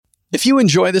If you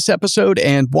enjoy this episode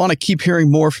and want to keep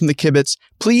hearing more from the Kibbutz,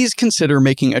 please consider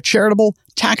making a charitable,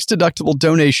 tax-deductible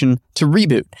donation to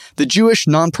Reboot, the Jewish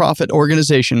nonprofit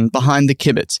organization behind the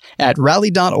Kibbutz, at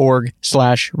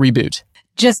rally.org/reboot.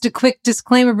 Just a quick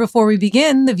disclaimer before we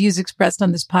begin. The views expressed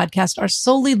on this podcast are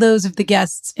solely those of the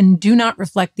guests and do not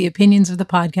reflect the opinions of the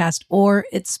podcast or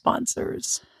its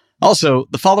sponsors. Also,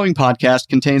 the following podcast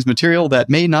contains material that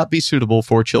may not be suitable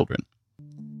for children.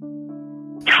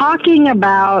 Talking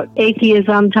about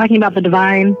atheism, talking about the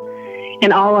divine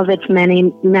and all of its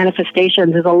many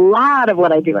manifestations is a lot of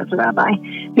what I do as a rabbi,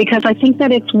 because I think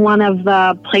that it's one of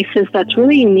the places that's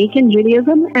really unique in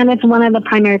Judaism, and it's one of the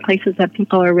primary places that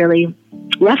people are really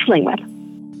wrestling with.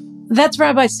 That's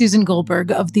Rabbi Susan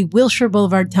Goldberg of the Wilshire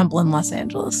Boulevard Temple in Los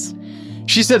Angeles.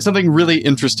 She said something really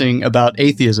interesting about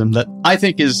atheism that I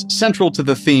think is central to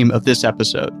the theme of this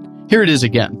episode. Here it is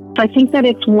again. I think that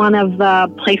it's one of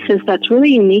the places that's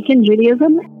really unique in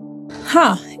Judaism.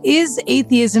 Is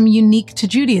atheism unique to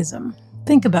Judaism?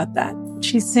 Think about that.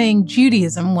 She's saying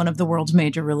Judaism, one of the world's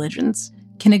major religions,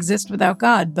 can exist without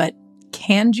God, but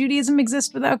can Judaism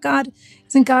exist without God?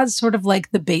 Isn't God sort of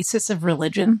like the basis of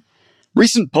religion?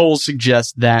 Recent polls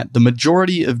suggest that the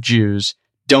majority of Jews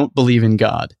don't believe in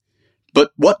God.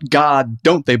 But what God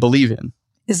don't they believe in?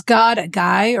 Is God a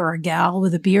guy or a gal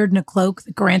with a beard and a cloak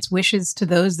that grants wishes to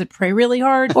those that pray really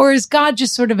hard? Or is God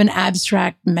just sort of an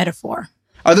abstract metaphor?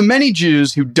 Are the many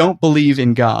Jews who don't believe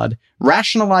in God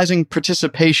rationalizing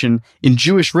participation in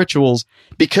Jewish rituals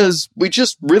because we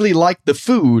just really like the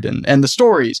food and the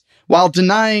stories, while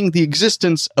denying the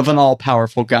existence of an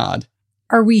all-powerful God?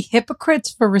 Are we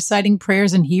hypocrites for reciting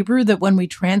prayers in Hebrew that when we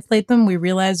translate them, we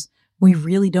realize we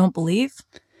really don't believe?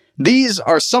 These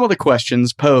are some of the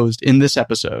questions posed in this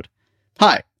episode.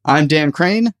 Hi, I'm Dan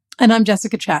Crane. And I'm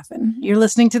Jessica Chaffin. You're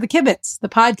listening to The Kibbutz, the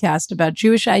podcast about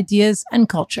Jewish ideas and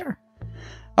culture.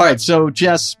 All right, so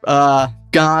Jess,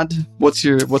 God, what's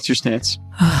your stance?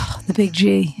 The big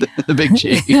G. The big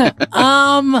G.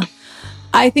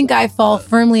 I think I fall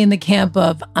firmly in the camp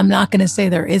of I'm not going to say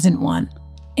there isn't one,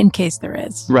 in case there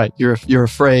is. Right, you're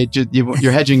afraid.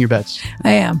 You're hedging your bets.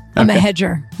 I am. I'm a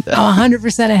hedger. I'm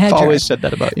 100% a hedger. I've always said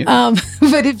that about you.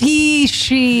 But if he,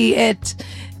 she, it,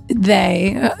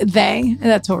 they,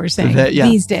 that's what we're saying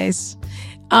these days,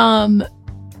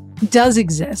 does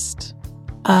exist.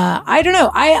 I don't know.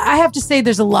 I have to say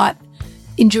there's a lot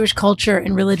in Jewish culture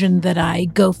and religion that I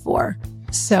go for.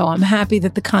 So I'm happy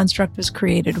that the construct was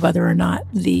created, whether or not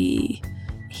the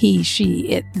he, she,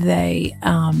 it, they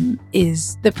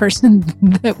is the person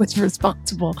that was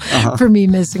responsible for me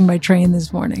missing my train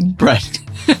this morning. Right.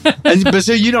 But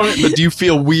do you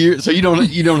feel weird? So you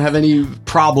don't have any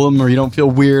problem, or you don't feel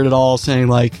weird at all saying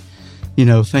like,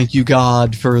 thank you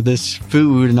God for this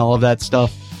food and all of that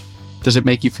stuff? Does it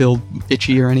make you feel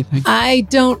itchy or anything? I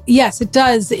don't. Yes, it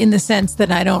does, in the sense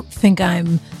that I don't think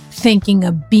I'm thanking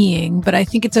a being, but I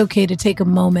think it's okay to take a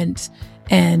moment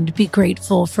and be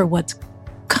grateful for what's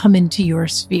come into your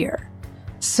sphere.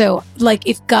 So, like,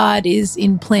 if God is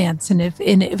in plants, and if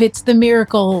it's the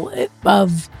miracle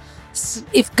of,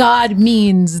 if God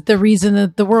means the reason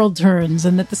that the world turns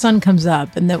and that the sun comes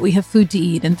up and that we have food to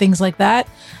eat and things like that,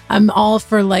 I'm all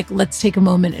for, like, let's take a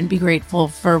moment and be grateful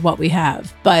for what we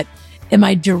have. But am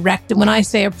I when I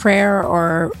say a prayer,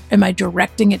 or am I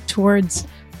directing it towards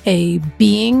a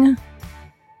being?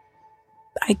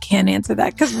 I can't answer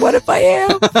that, because what if I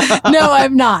am? No,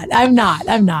 I'm not.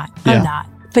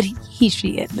 But he,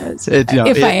 she, it knows.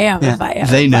 If I am.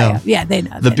 They know. Yeah, they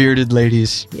know. The bearded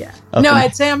ladies. Yeah. No,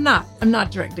 I'd say I'm not. I'm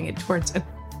not directing it towards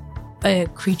a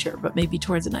creature, but maybe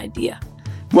towards an idea.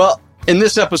 Well, in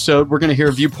this episode, we're going to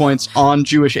hear viewpoints on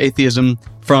Jewish atheism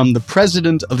from the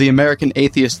president of the American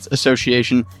Atheists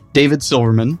Association, David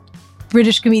Silverman,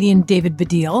 British comedian David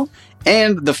Baddiel,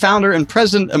 and the founder and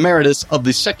president emeritus of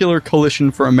the Secular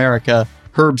Coalition for America,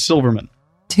 Herb Silverman.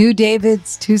 Two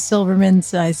Davids, two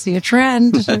Silvermans. I see a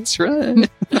trend. That's right.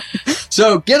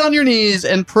 So get on your knees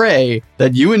and pray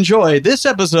that you enjoy this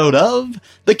episode of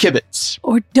The Kibbutz.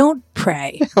 Or don't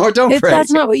pray. Or don't pray.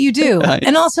 That's not what you do.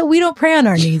 And also, we don't pray on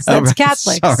our knees. That's right.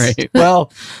 Catholics. Sorry.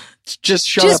 Well, just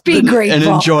shut up be grateful.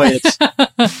 And enjoy it.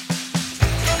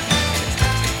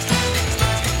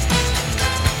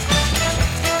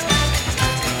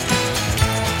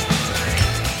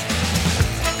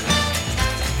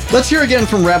 Let's hear again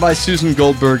from Rabbi Susan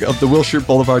Goldberg of the Wilshire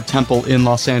Boulevard Temple in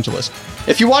Los Angeles.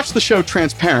 If you watch the show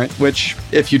Transparent, which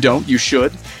if you don't, you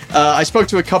should, I spoke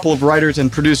to a couple of writers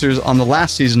and producers on the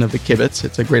last season of The Kibbutz.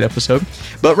 It's a great episode.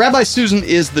 But Rabbi Susan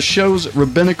is the show's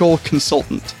rabbinical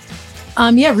consultant.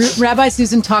 Rabbi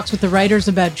Susan talks with the writers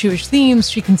about Jewish themes.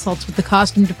 She consults with the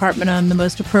costume department on the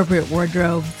most appropriate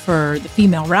wardrobe for the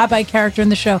female rabbi character in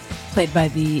the show, played by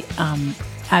the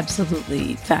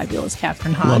absolutely fabulous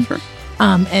Catherine Hahn. Love her.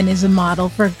 And is a model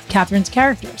for Catherine's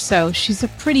character. So she's a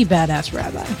pretty badass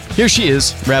rabbi. Here she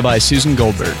is, Rabbi Susan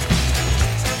Goldberg.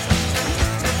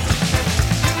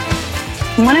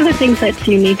 One of the things that's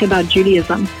unique about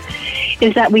Judaism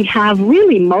is that we have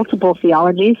really multiple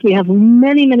theologies. We have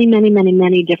many, many, many, many,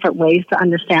 many different ways to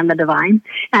understand the divine,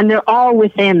 and they're all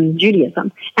within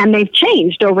Judaism. And they've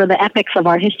changed over the epochs of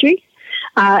our history,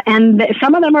 and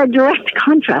some of them are direct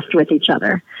contrast with each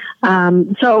other.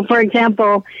 So, for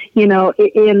example, in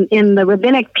the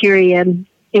rabbinic period,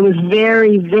 it was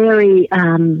very, very,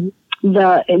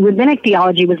 the rabbinic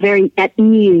theology was very at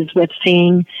ease with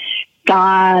seeing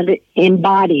God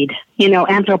embodied,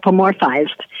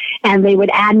 anthropomorphized. And they would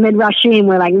add midrashim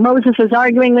where like Moses is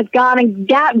arguing with God and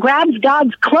grabs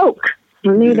God's cloak.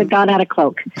 You knew that God had a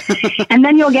cloak. And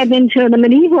then you'll get into the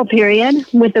medieval period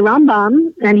with the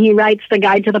Rambam, and he writes the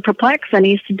Guide to the Perplexed, and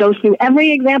he goes through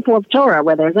every example of Torah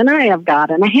where there's an eye of God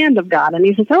and a hand of God. And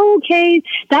he says, okay,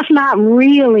 that's not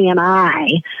really an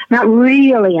eye, not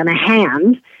really in a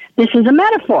hand. This is a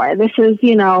metaphor. This is,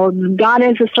 God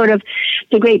is a sort of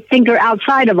the great thinker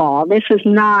outside of all. This is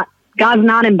not, God's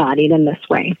not embodied in this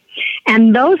way.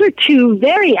 And those are two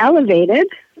very elevated,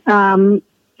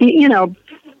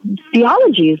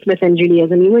 theologies within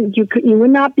Judaism. You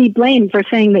would not be blamed for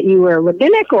saying that you were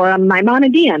rabbinic or a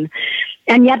Maimonidean.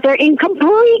 And yet they're in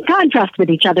complete contrast with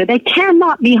each other. They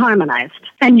cannot be harmonized.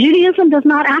 And Judaism does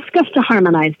not ask us to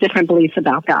harmonize different beliefs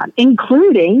about God,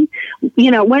 including,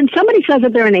 when somebody says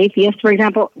that they're an atheist, for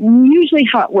example, usually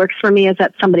how it works for me is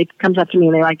that somebody comes up to me,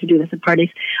 and they like to do this at parties.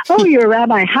 Oh, you're a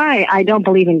rabbi. Hi, I don't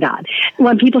believe in God.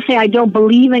 When people say I don't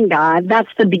believe in God, that's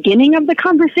the beginning of the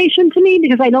conversation to me,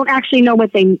 because I don't actually know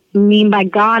what they mean by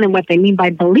God and what they mean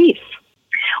by belief.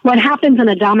 What happens in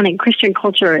a dominant Christian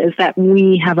culture is that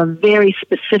we have a very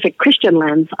specific Christian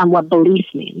lens on what belief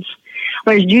means.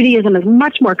 Whereas Judaism is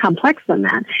much more complex than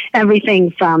that.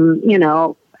 Everything from,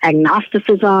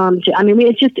 agnosticism to,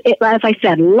 it's just, as I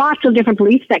said, lots of different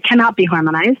beliefs that cannot be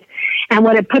harmonized. And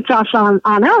what it puts us on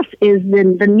us is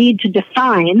the need to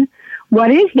define what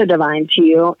is the divine to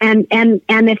you. And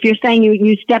if you're saying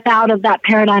you step out of that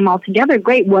paradigm altogether,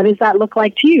 great. What does that look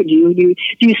like to you? Do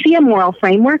you see a moral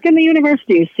framework in the universe?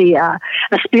 Do you see a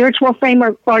spiritual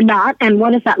framework or not? And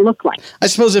what does that look like? I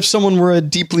suppose if someone were a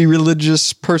deeply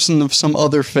religious person of some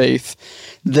other faith,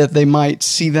 that they might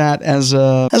see that as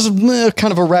a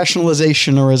kind of a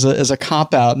rationalization or as a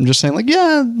cop out, and just saying like,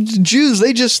 yeah, Jews,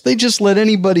 they just let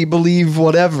anybody believe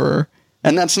whatever.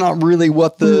 And that's not really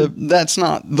that's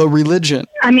not the religion.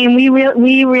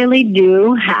 We really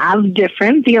do have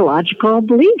different theological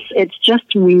beliefs. It's just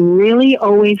we really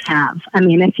always have.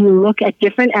 If you look at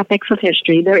different epochs of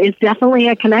history, there is definitely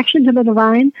a connection to the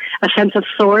divine, a sense of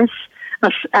source,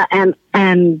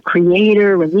 and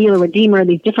creator, revealer, redeemer,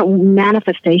 these different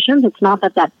manifestations. It's not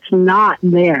that that's not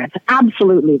there. It's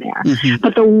absolutely there. Mm-hmm.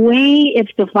 But the way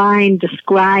it's defined,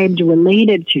 described,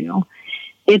 related to,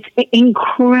 it's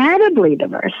incredibly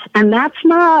diverse. And that's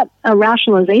not a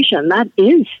rationalization.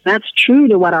 That's true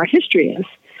to what our history is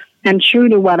and true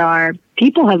to what our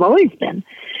people have always been.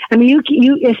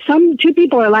 If two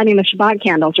people are lighting the Shabbat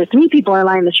candles, or three people are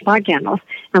lighting the Shabbat candles,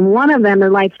 and one of them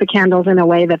lights the candles in a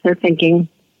way that they're thinking,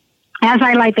 as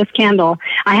I light this candle,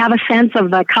 I have a sense of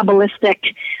the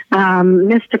Kabbalistic,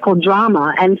 mystical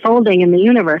drama unfolding in the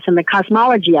universe and the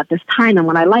cosmology at this time. And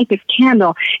when I light this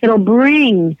candle, it'll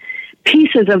bring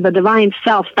pieces of the divine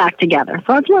self back together.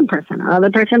 So that's one person. Another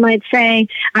person might say,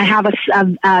 I have a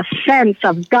sense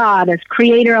of God as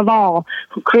creator of all,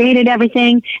 who created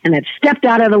everything and have stepped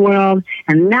out of the world,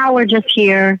 and now we're just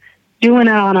here doing it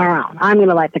on our own. I'm going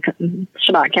to light the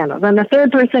Shabbat candles. And the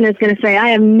third person is going to say, I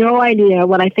have no idea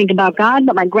what I think about God,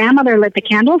 but my grandmother lit the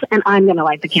candles, and I'm going to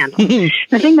light the candles.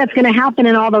 The thing that's going to happen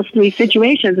in all those three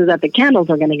situations is that the candles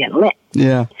are going to get lit.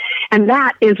 Yeah. And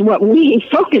that is what we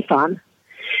focus on.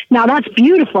 Now, that's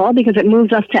beautiful because it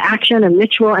moves us to action and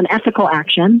ritual and ethical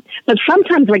action. But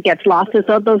sometimes what gets lost is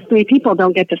that those three people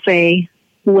don't get to say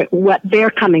what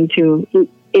they're coming to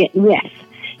it with.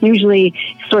 Usually,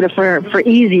 sort of for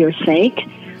easier sake,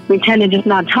 we tend to just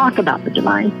not talk about the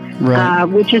divine, right.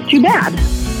 Which is too bad.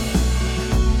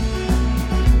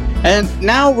 And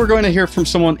now we're going to hear from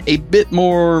someone a bit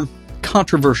more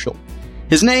controversial.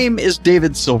 His name is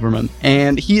David Silverman,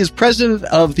 and he is president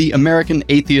of the American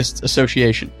Atheists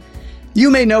Association. You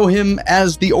may know him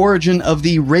as the origin of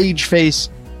the rage face,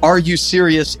 "Are you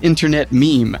serious?" internet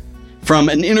meme. from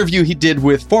an interview he did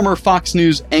with former Fox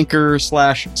News anchor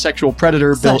slash sexual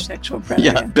predator Bill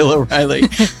O'Reilly.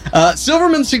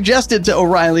 Silverman suggested to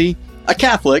O'Reilly, a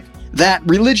Catholic, that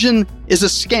religion is a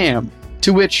scam,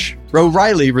 to which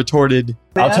O'Reilly retorted,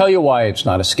 I'll tell you why it's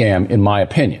not a scam, in my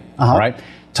opinion. All right?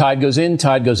 Tide goes in,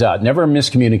 tide goes out. Never a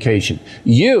miscommunication.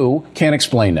 You can't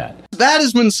explain that. That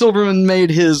is when Silverman made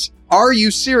his "Are you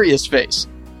serious?" face.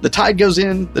 The tide goes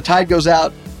in, the tide goes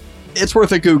out. It's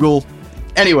worth a Google.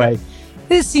 Anyway.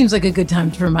 This seems like a good time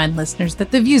to remind listeners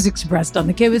that the views expressed on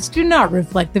the Kibitz do not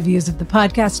reflect the views of the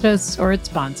podcast hosts or its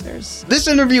sponsors. This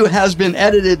interview has been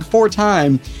edited 4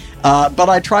 times, but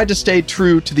I tried to stay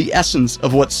true to the essence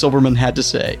of what Silverman had to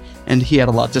say, and he had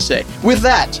a lot to say. With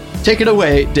that, take it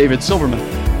away, David Silverman.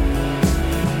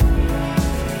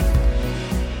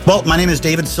 Well, my name is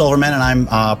David Silverman, and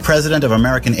I'm president of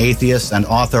American Atheists and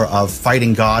author of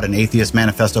Fighting God, an Atheist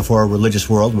Manifesto for a Religious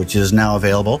World, which is now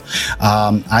available.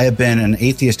 I have been an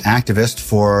atheist activist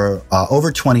for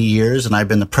over 20 years, and I've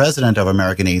been the president of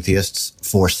American Atheists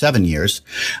for 7 years.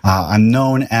 I'm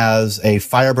known as a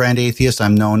firebrand atheist.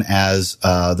 I'm known as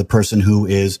the person who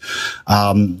is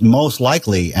most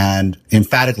likely and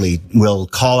emphatically will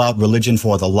call out religion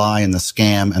for the lie and the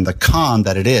scam and the con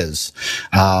that it is.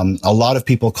 A lot of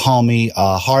people call me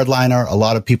a hardliner. A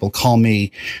lot of people call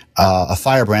me a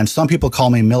firebrand. Some people call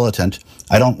me militant.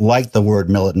 I don't like the word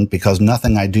militant because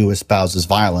nothing I do espouses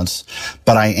violence,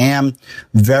 but I am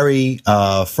very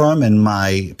firm in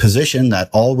my position that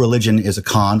all religion is a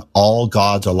con, all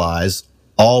gods are lies,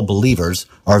 all believers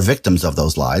are victims of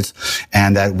those lies,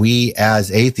 and that we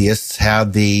as atheists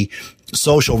have the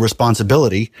social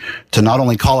responsibility to not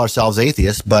only call ourselves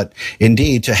atheists, but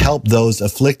indeed to help those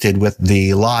afflicted with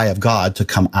the lie of God to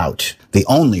come out. The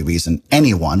only reason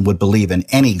anyone would believe in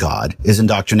any God is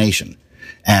indoctrination.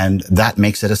 And that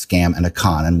makes it a scam and a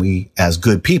con. And we, as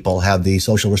good people, have the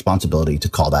social responsibility to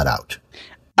call that out.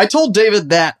 I told David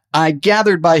that I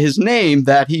gathered by his name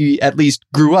that he at least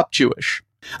grew up Jewish.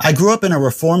 I grew up in a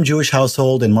Reformed Jewish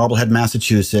household in Marblehead,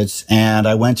 Massachusetts, and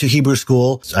I went to Hebrew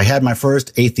school. I had my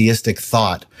first atheistic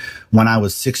thought when I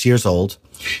was 6 years old.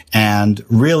 And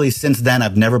really, since then,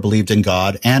 I've never believed in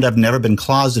God, and I've never been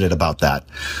closeted about that.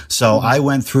 So I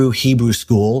went through Hebrew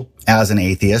school as an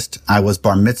atheist. I was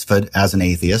bar mitzvahed as an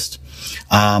atheist.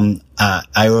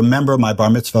 I remember my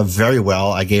bar mitzvah very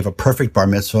well. I gave a perfect bar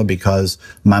mitzvah because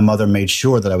my mother made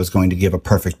sure that I was going to give a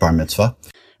perfect bar mitzvah.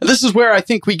 This is where I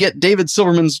think we get David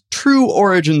Silverman's true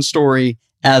origin story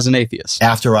as an atheist.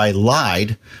 After I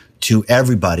lied to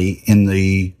everybody in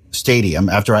the stadium,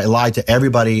 after I lied to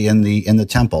everybody in the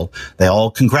temple, they all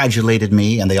congratulated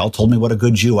me and they all told me what a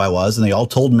good Jew I was, and they all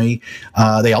told me,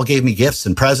 they all gave me gifts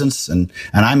and presents, and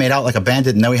I made out like a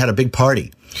bandit, and then we had a big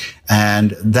party.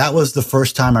 And that was the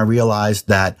first time I realized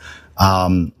that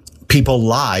people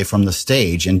lie from the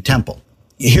stage in temple.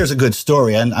 Here's a good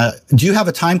story. And do you have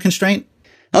a time constraint?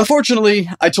 Unfortunately,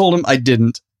 I told him I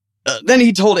didn't. Then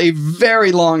he told a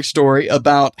very long story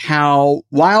about how,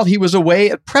 while he was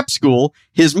away at prep school,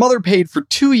 his mother paid for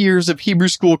 2 years of Hebrew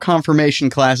school confirmation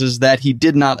classes that he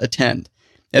did not attend.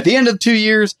 At the end of 2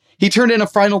 years, he turned in a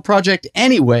final project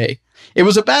anyway. It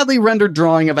was a badly rendered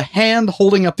drawing of a hand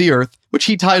holding up the earth, which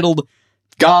he titled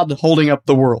God Holding Up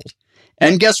the World.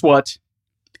 And guess what?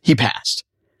 He passed,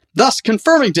 thus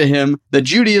confirming to him that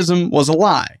Judaism was a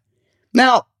lie.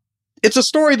 Now, it's a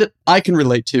story that I can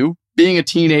relate to. Being a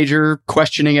teenager,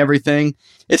 questioning everything.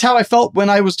 It's how I felt when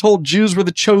I was told Jews were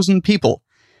the chosen people.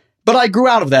 But I grew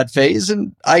out of that phase,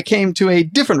 and I came to a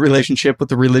different relationship with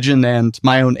the religion and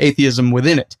my own atheism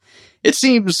within it. It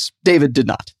seems David did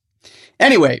not.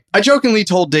 Anyway, I jokingly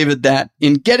told David that,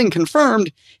 in getting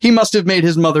confirmed, he must have made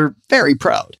his mother very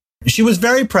proud. She was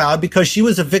very proud because she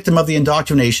was a victim of the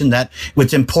indoctrination that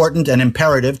it's important and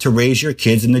imperative to raise your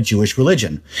kids in the Jewish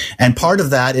religion. And part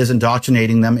of that is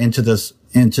indoctrinating them into this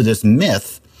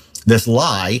myth, this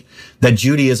lie, that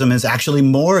Judaism is actually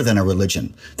more than a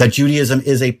religion, that Judaism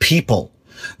is a people,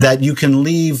 that you can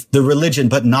leave the religion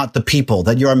but not the people,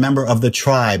 that you're a member of the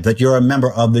tribe, that you're a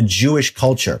member of the Jewish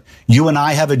culture. You and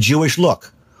I have a Jewish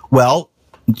look. Well,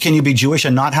 can you be Jewish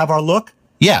and not have our look?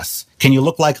 Yes. Can you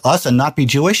look like us and not be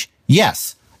Jewish?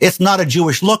 Yes. It's not a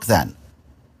Jewish look then.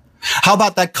 How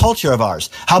about that culture of ours?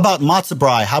 How about matzah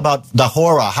brai? How about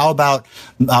dahora? How about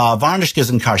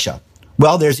Varnishkizenkarsha?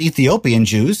 Well, there's Ethiopian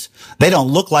Jews. They don't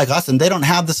look like us and they don't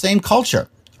have the same culture.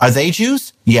 Are they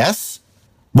Jews? Yes.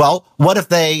 Well, what if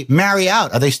they marry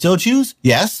out? Are they still Jews?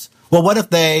 Yes. Well, what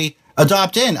if they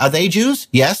adopt in? Are they Jews?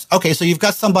 Yes. Okay, so you've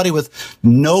got somebody with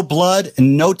no blood,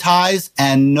 no ties,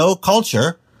 and no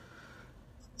culture.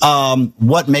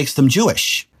 What makes them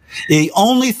Jewish? The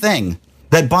only thing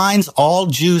that binds all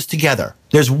Jews together.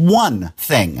 There's one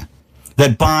thing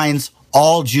that binds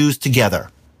all Jews together,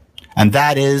 and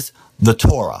that is the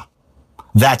Torah.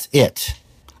 That's it.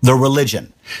 The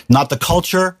religion. Not the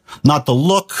culture, not the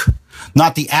look,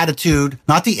 not the attitude,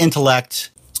 not the intellect,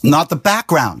 not the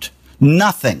background.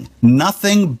 Nothing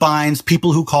binds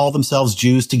people who call themselves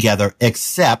Jews together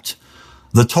except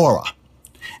the Torah.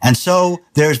 And so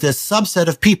there's this subset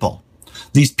of people,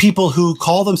 these people who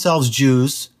call themselves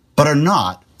Jews but are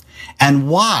not. And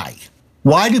why?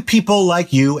 Why do people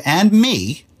like you and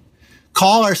me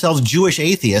call ourselves Jewish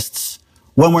atheists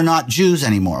when we're not Jews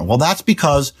anymore? Well, that's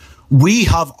because we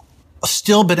have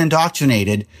still been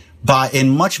indoctrinated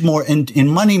in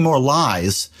many more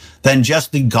lies than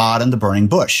just the God and the burning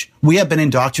bush. We have been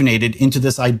indoctrinated into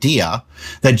this idea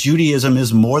that Judaism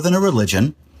is more than a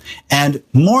religion. And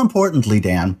more importantly,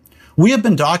 Dan, we have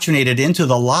been indoctrinated into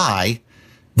the lie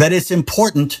that it's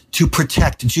important to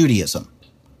protect Judaism.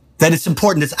 That it's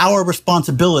important, it's our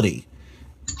responsibility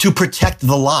to protect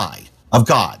the lie of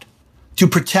God, to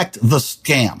protect the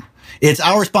scam. It's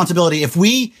our responsibility. If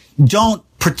we don't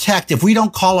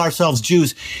call ourselves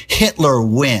Jews, Hitler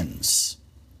wins,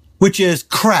 which is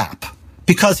crap,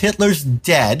 because Hitler's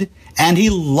dead and he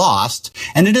lost,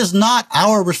 and it is not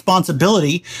our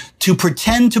responsibility to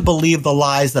pretend to believe the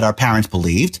lies that our parents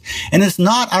believed, and it's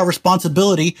not our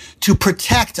responsibility to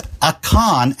protect a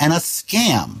con and a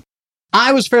scam.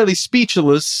 I was fairly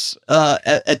speechless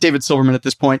at David Silverman at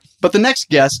this point, but the next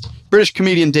guest, British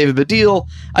comedian David Baddiel,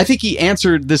 I think he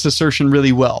answered this assertion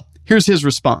really well. Here's his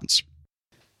response.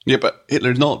 Yeah, but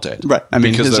Hitler's not dead. Right. I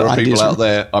mean, because there are people out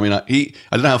there. I mean, I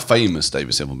don't know how famous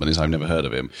David Silverman is. I've never heard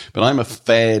of him. But I'm a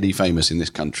fairly famous in this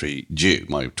country Jew.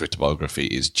 My Twitter biography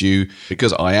is Jew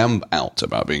because I am out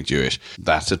about being Jewish.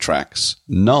 That attracts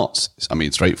Nazis. I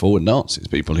mean, straightforward Nazis.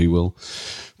 People who will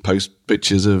post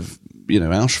pictures of,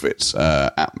 Auschwitz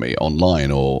at me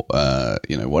online or,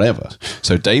 whatever.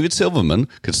 So David Silverman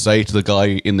could say to the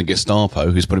guy in the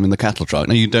Gestapo who's put him in the cattle truck,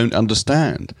 no, you don't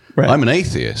understand. Right. I'm an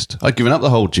atheist. I've given up the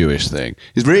whole Jewish thing.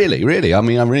 It's really, I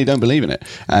mean, I really don't believe in it.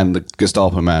 And the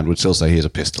Gestapo man would still say, here's a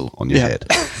pistol on your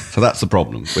head. So that's the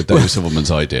problem with David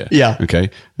Silverman's idea. Yeah. Okay.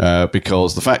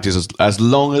 Because the fact is, as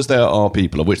long as there are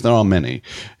people, of which there are many,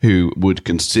 who would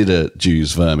consider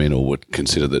Jews vermin or would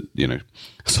consider that,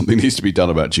 something needs to be done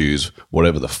about Jews,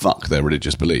 whatever the fuck their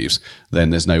religious beliefs,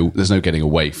 then there's no getting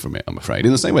away from it, I'm afraid.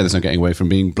 In the same way, there's no getting away from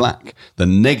being black. The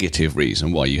negative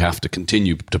reason why you have to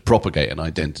continue to propagate an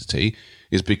identity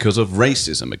is because of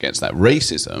racism against that.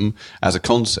 Racism as a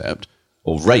concept,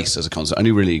 or race as a concept,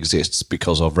 only really exists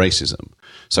because of racism.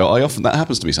 So that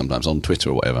happens to me sometimes on Twitter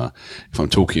or whatever. If I'm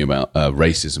talking about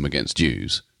racism against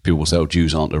Jews, people will say, oh,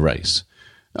 Jews aren't a race.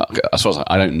 As far as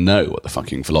I don't know what the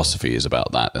fucking philosophy is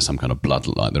about that. There's some kind of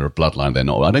bloodline. They're a bloodline. They're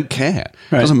not. I don't care.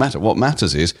 Right. It doesn't matter. What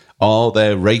matters is, are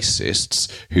there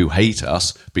racists who hate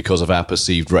us because of our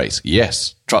perceived race?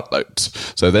 Yes,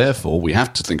 truckloads. So therefore, we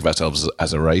have to think of ourselves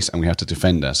as a race, and we have to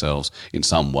defend ourselves in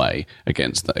some way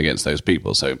against those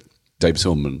people. So David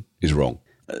Silverman is wrong.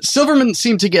 Silverman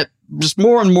seemed to get just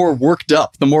more and more worked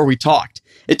up the more we talked.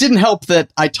 It didn't help that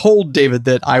I told David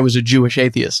that I was a Jewish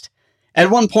atheist. At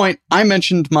one point, I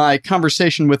mentioned my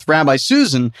conversation with Rabbi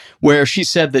Susan, where she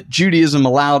said that Judaism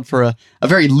allowed for a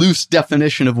very loose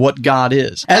definition of what God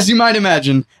is. As you might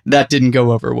imagine, that didn't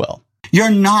go over well. You're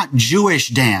not Jewish,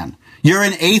 Dan. You're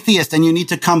an atheist, and you need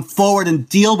to come forward and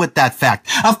deal with that fact.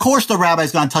 Of course, the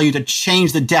rabbi's going to tell you to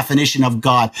change the definition of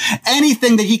God.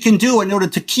 Anything that he can do in order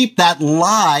to keep that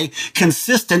lie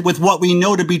consistent with what we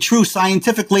know to be true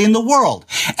scientifically in the world.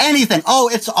 Anything. Oh,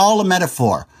 it's all a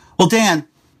metaphor. Well, Dan,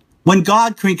 when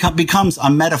God becomes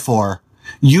a metaphor,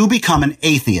 you become an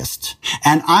atheist.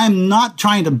 And I'm not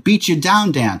trying to beat you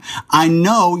down, Dan. I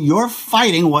know you're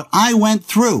fighting what I went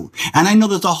through. And I know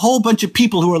there's a whole bunch of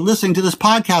people who are listening to this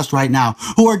podcast right now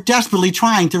who are desperately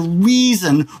trying to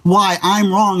reason why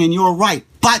I'm wrong and you're right.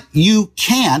 But you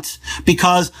can't,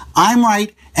 because I'm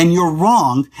right and you're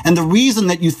wrong. And the reason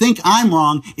that you think I'm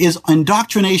wrong is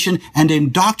indoctrination and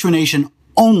indoctrination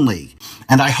only.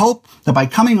 And I hope that by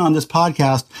coming on this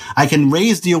podcast, I can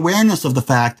raise the awareness of the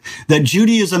fact that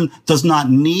Judaism does not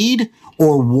need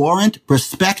or warrant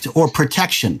respect or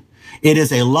protection. It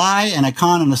is a lie and a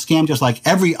con and a scam, just like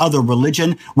every other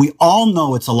religion. We all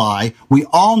know it's a lie. We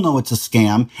all know it's a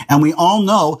scam. And we all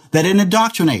know that it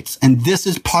indoctrinates. And this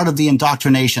is part of the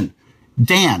indoctrination.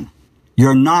 Dan,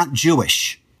 you're not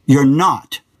Jewish. You're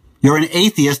not. You're an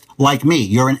atheist like me.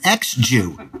 You're an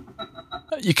ex-Jew.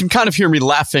 You can kind of hear me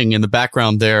laughing in the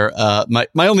background there. My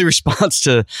only response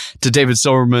to David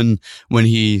Silverman when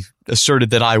he asserted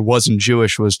that I wasn't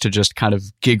Jewish was to just kind of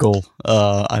giggle.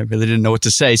 I really didn't know what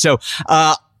to say. So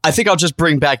I think I'll just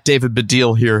bring back David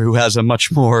Baddiel here, who has a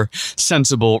much more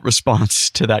sensible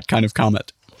response to that kind of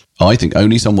comment. I think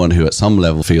only someone who at some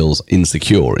level feels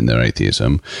insecure in their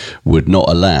atheism would not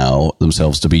allow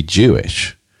themselves to be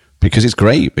Jewish. Because it's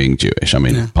great being Jewish, I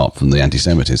mean, apart from the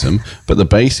anti-Semitism, but the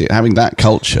basic, having that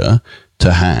culture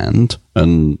to hand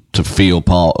and to feel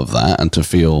part of that and to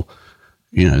feel,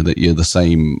 you know, that you're the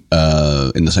same,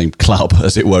 in the same club,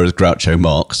 as it were, as Groucho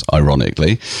Marx,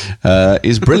 ironically,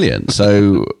 is brilliant.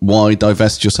 So why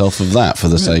divest yourself of that for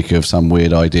the sake of some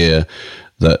weird idea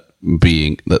that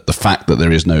the fact that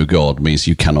there is no God means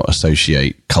you cannot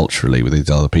associate culturally with these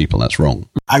other people? That's wrong.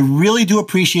 I really do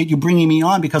appreciate you bringing me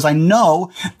on, because I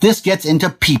know this gets into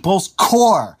people's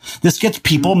core. This gets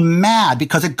people mad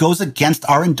because it goes against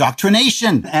our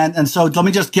indoctrination. And so let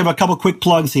me just give a couple quick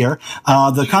plugs here.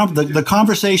 The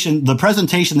conversation, the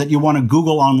presentation that you want to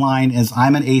Google online is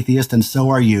I'm an Atheist and So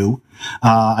Are You.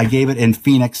 I gave it in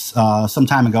Phoenix some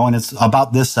time ago, and it's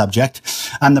about this subject.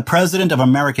 I'm the president of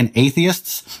American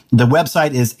Atheists. The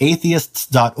website is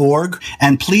atheists.org.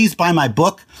 And please buy my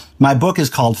book. My book is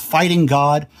called Fighting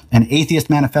God, an Atheist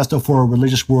Manifesto for a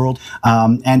Religious World.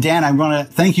 And Dan, I want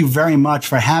to thank you very much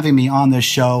for having me on this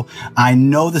show. I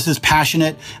know this is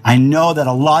passionate. I know that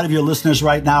a lot of your listeners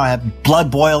right now have blood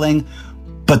boiling,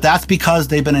 but that's because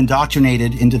they've been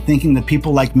indoctrinated into thinking that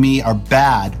people like me are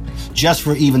bad just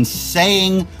for even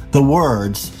saying the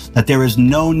words that there is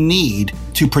no need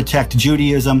to protect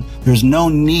Judaism. There's no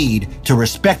need to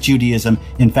respect Judaism.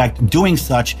 In fact, doing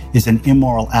such is an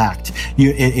immoral act.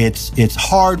 It's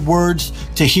hard words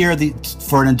to hear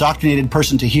for an indoctrinated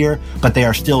person to hear, but they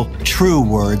are still true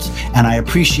words, and I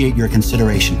appreciate your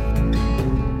consideration.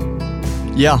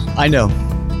 Yeah, I know.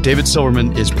 David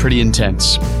Silverman is pretty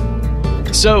intense.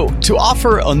 So, to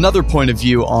offer another point of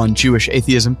view on Jewish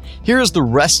atheism, here is the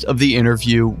rest of the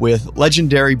interview with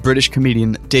legendary British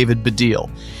comedian David Baddiel.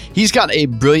 He's got a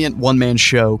brilliant one-man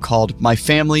show called My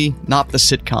Family, Not the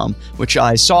Sitcom, which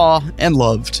I saw and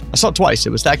loved. I saw it twice.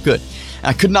 It was that good.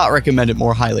 I could not recommend it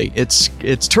more highly.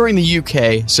 It's touring the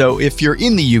UK, so if you're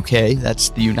in the UK, that's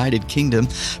the United Kingdom,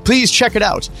 please check it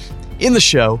out. In the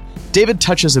show, David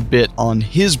touches a bit on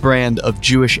his brand of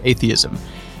Jewish atheism.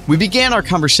 We began our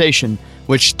conversation,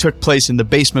 which took place in the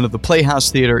basement of the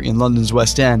Playhouse Theatre in London's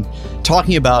West End,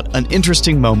 talking about an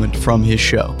interesting moment from his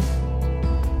show.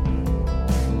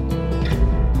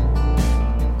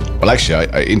 Well, actually,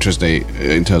 interestingly,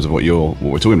 in terms of what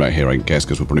we're talking about here, I guess,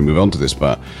 because we'll probably move on to this,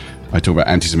 but I talk about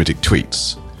anti-Semitic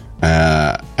tweets.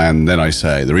 And then I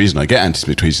say, the reason I get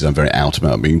anti-Semitic tweets is I'm very out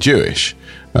about being Jewish.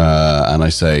 And I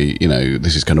say, you know,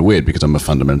 this is kind of weird because I'm a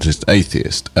fundamentalist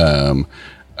atheist.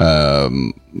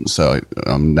 So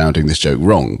I'm now doing this joke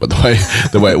wrong, but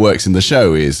the way it works in the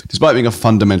show is, despite being a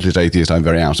fundamentalist atheist, I'm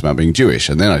very out about being Jewish.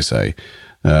 And then I say,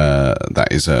 that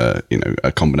is a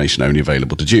combination only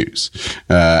available to Jews.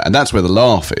 And that's where the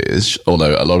laugh is,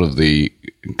 although a lot of the,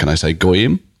 can I say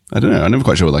goyim? I don't know. I'm never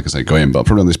quite sure whether I can say goyim, but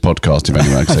probably on this podcast, if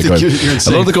anyone can say goyim.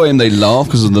 A lot of the goyim, they laugh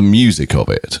because of the music of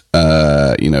it.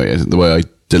 The way I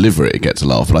deliver it, it gets a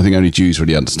laugh. But I think only Jews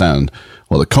really understand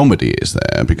what the comedy is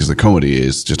there, because the comedy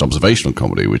is just observational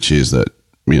comedy, which is that,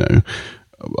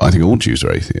 I think all Jews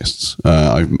are atheists.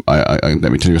 Let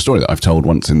me tell you a story that I've told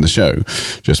once in the show.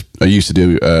 I used to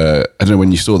do, I don't know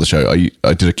when you saw the show,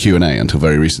 I did a Q&A until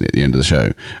very recently at the end of the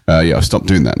show. I've stopped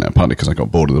doing that now, partly because I got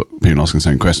bored of people asking the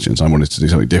same questions. I wanted to do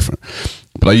something different.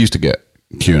 But I used to get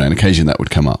Q&A, and occasionally that would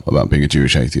come up about being a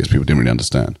Jewish atheist. People didn't really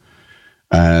understand.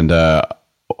 And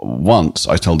once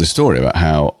I told this story about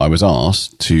how I was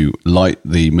asked to light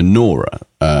the menorah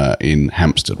in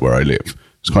Hampstead, where I live.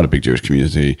 It's quite a big Jewish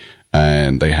community,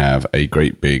 and they have a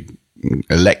great big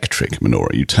electric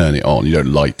menorah. You turn it on, you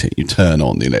don't light it, you turn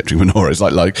on the electric menorah. It's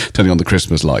like turning on the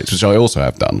Christmas lights, which I also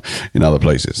have done in other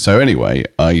places. So anyway,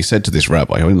 I said to this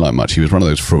rabbi, I didn't like much, he was one of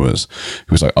those frummers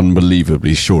who was like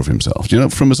unbelievably sure of himself. Do you know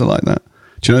frummers are like that?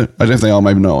 Do you know? I don't know if they are,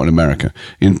 maybe not in America.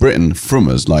 In Britain,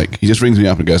 frummers, he just rings me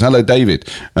up and goes, "Hello, David."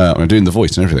 I'm doing the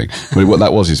voice and everything. But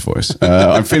that was his voice.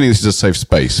 I'm feeling this is a safe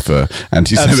space for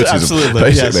anti-Semitism, absolutely,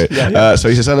 basically. Yes. Yeah. So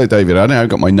he says, "Hello, David. I don't know how I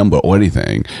got my number or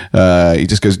anything." He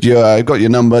just goes, "Yeah, I've got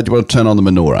your number. Do you want to turn on the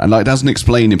menorah?" And doesn't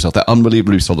explain himself. That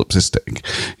unbelievably solipsistic.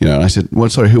 And I said, "Well,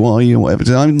 sorry, who are you?"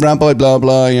 Whatever. I'm Rabbi blah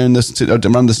blah. I run the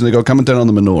synagogue. Come and turn on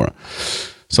the menorah.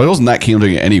 So I wasn't that keen on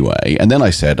doing it anyway. And then I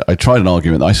said, I tried an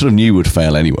argument that I sort of knew would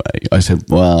fail anyway. I said,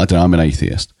 well, I don't know, I'm an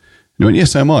atheist. And he went,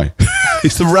 yes, so am I.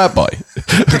 He's the rabbi.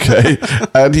 Okay.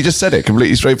 And he just said it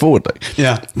completely straightforwardly.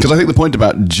 Yeah. Because I think the point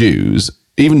about Jews,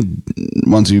 even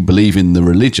ones who believe in the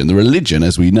religion,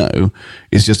 as we know,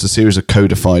 is just a series of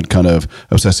codified kind of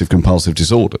obsessive compulsive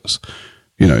disorders.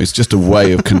 It's just a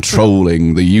way of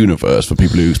controlling the universe for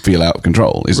people who feel out of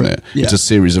control, isn't it? Yeah. It's a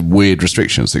series of weird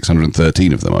restrictions,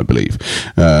 613 of them, I believe,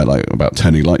 like about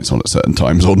turning lights on at certain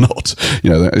times or not.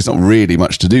 It's not really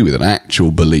much to do with an actual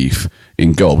belief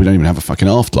in God. We don't even have a fucking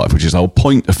afterlife, which is the whole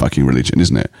point of fucking religion,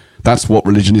 isn't it? That's what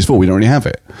religion is for. We don't really have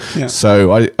it. Yeah.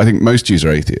 So I think most Jews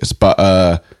are atheists, but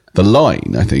the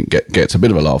line, I think, gets a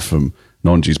bit of a laugh from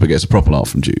non-Jews, but gets a proper laugh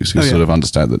from Jews who sort of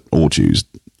understand that all Jews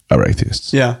are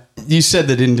atheists. Yeah. You said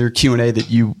that in your Q&A that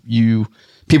you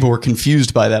people were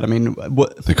confused by that. I mean,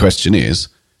 what the question is,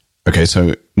 okay,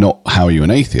 so not how are you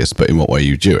an atheist, but in what way are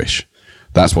you Jewish?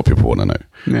 That's what people want to know.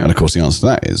 Yeah. And of course the answer to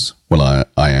that is, well,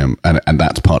 I am, and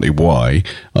that's partly why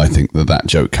I think that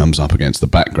joke comes up against the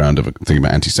background of a thing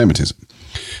about anti-Semitism,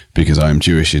 because I am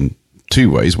Jewish in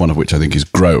two ways, one of which I think is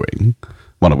growing,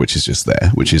 one of which is just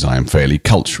there, which is I am fairly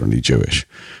culturally Jewish.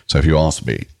 So if you ask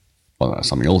me, well, that's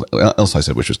something else I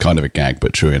said, which was kind of a gag,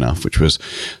 but true enough, which was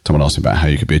someone asked me about how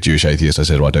you could be a Jewish atheist. I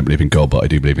said, well, I don't believe in God, but I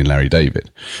do believe in Larry David.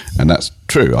 And that's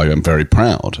true. I am very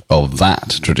proud of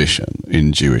that tradition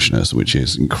in Jewishness, which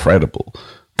is incredible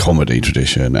comedy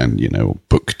tradition and,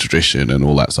 book tradition and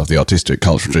all that stuff. The artistic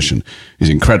culture tradition is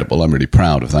incredible. I'm really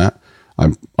proud of that.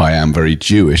 I am very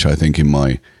Jewish, I think, in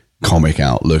my comic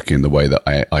outlook, in the way that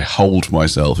I hold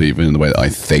myself, even in the way that I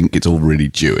think. It's all really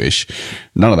Jewish.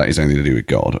 None of that is anything to do with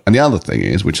God. And the other thing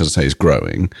is, which as I say is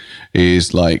growing,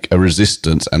 is like a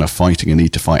resistance and a fighting, a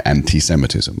need to fight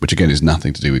anti-Semitism, which again is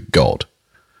nothing to do with God.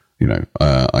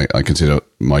 I consider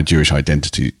my Jewish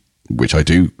identity, which I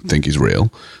do think is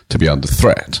real, to be under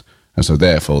threat. And so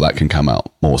therefore that can come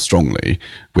out more strongly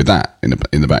with that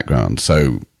in the background.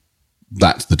 So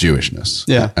that's the Jewishness.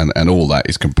 Yeah. And all that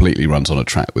is completely runs on a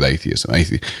track with atheism.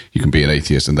 You can be an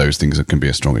atheist and those things can be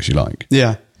as strong as you like.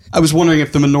 Yeah. I was wondering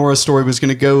if the menorah story was going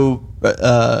to go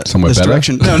somewhere this better?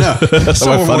 direction. No.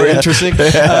 Somewhere more interesting.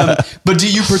 But do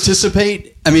you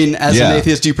participate? I mean, as an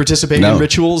atheist, do you participate in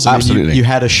rituals? I mean, absolutely. You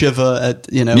had a Shiva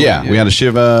at, Yeah, we had a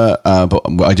Shiva,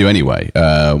 but I do anyway.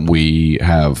 We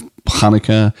have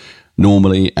Hanukkah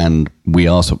normally, and we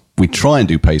try and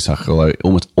do Pesach, although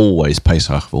almost always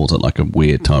Pesach falls at like a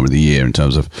weird time of the year in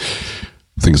terms of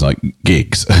things like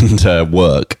gigs and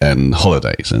work and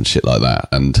holidays and shit like that.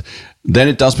 And then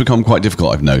it does become quite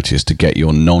difficult, I've noticed, to get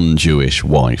your non-Jewish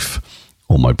wife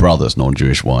or my brother's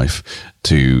non-Jewish wife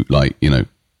to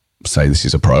say this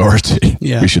is a priority.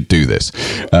 Yeah. We should do this.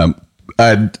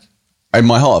 And in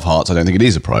my heart of hearts, I don't think it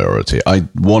is a priority. I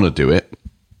want to do it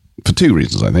for two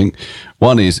reasons, I think.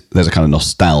 One is there's a kind of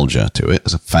nostalgia to it.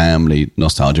 There's a family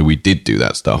nostalgia. We did do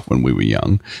that stuff when we were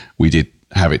young. We did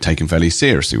have it taken fairly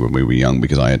seriously when we were young,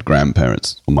 because I had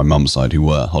grandparents on my mum's side who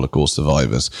were Holocaust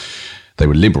survivors. They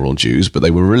were liberal Jews, but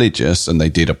they were religious, and they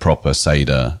did a proper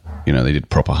Seder, they did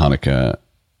proper Hanukkah,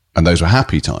 and those were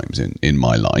happy times in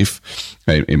my life.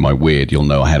 In my weird, you'll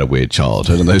know I had a weird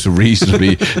childhood, and those were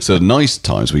reasonably sort of nice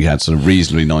times. We had sort of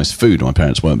reasonably nice food. My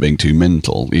parents weren't being too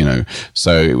mental,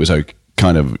 so it was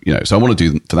kind of, so I want to do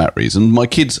them for that reason. My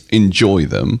kids enjoy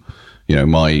them,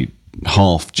 my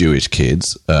half Jewish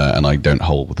kids, and I don't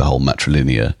hold with the whole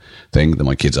matrilinear thing, that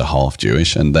my kids are half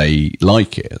Jewish and they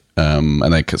like it, and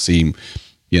they could seem,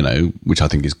 which I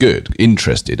think is good,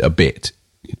 interested a bit.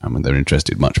 They're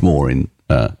interested much more in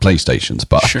PlayStations,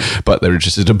 but they're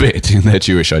interested a bit in their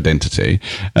Jewish identity.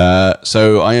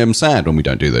 So I am sad when we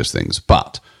don't do those things,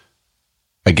 but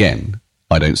again,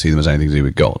 I don't see them as anything to do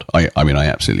with God. I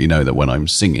absolutely know that when I'm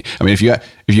singing, if you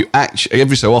actually,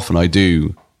 every so often I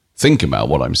do think about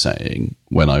what I'm saying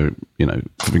when I,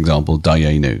 for example,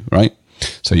 Dayenu, right?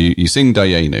 So you sing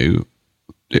Dayenu,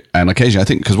 and occasionally I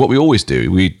think, because what we always do,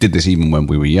 we did this even when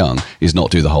we were young, is not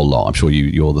do the whole lot. I'm sure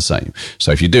you're the same.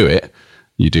 So if you do it,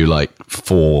 you do like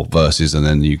 4 verses and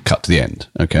then you cut to the end.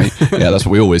 Okay. Yeah, that's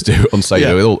what we always do on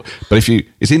Seder. Yeah. But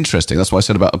it's interesting. That's what I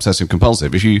said about obsessive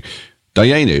compulsive.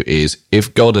 Dayenu is,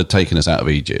 if God had taken us out of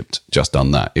Egypt, just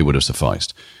done that, it would have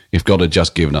sufficed. If God had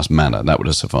just given us manna, that would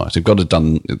have sufficed. If God had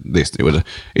done this,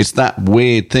 it's that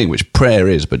weird thing, which prayer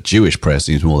is, but Jewish prayer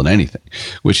seems more than anything,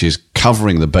 which is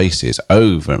covering the bases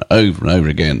over and over and over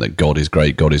again that God is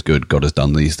great, God is good, God has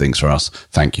done these things for us.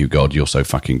 Thank you, God, you're so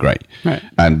fucking great. Right.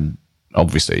 And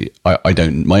obviously,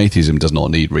 my atheism does not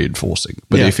need reinforcing.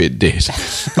 But if it did,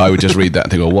 I would just read that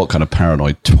and think, well, what kind of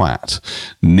paranoid twat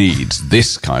needs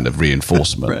this kind of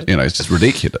reinforcement? Right. It's just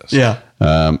ridiculous. Yeah.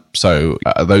 So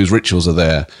those rituals are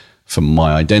there for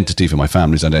my identity, for my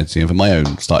family's identity, and for my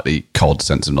own slightly cod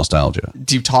sense of nostalgia.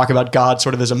 Do you talk about God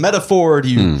sort of as a metaphor? Or do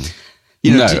you...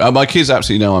 No, my kids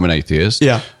absolutely know I'm an atheist.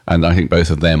 Yeah. And I think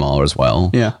both of them are as well.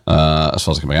 Yeah. As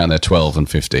far as I can make out, and they're 12 and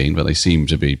 15, but they seem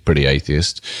to be pretty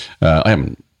atheist. I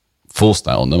haven't forced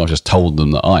that on them. I've just told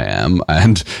them that I am,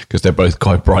 and because they're both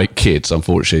quite bright kids,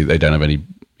 unfortunately, they don't have any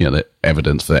the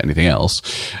evidence for anything else.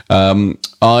 I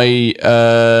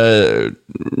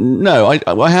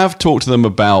have talked to them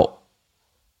about,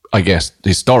 I guess,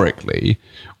 historically,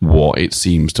 what it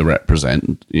seems to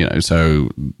represent,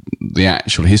 so the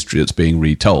actual history that's being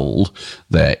retold,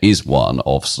 there is one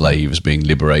of slaves being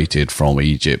liberated from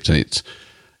Egypt, and it's,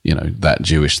 that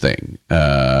Jewish thing.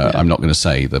 I'm not going to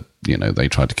say that, they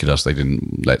tried to kill us, they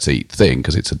didn't, let's eat thing,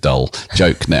 because it's a dull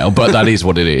joke now, but that is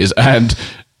what it is.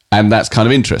 And that's kind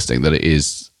of interesting that it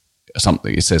is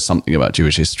something, it says something about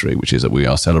Jewish history, which is that we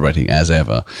are celebrating, as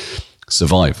ever,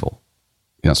 survival.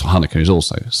 That's what Hanukkah is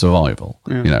also, survival.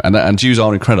 And Jews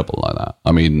are incredible like that.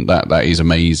 I mean, that is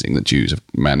amazing that Jews have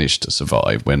managed to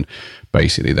survive when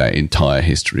basically their entire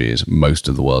history is most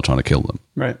of the world trying to kill them.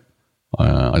 Right.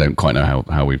 I don't quite know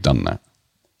how we've done that.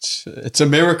 It's a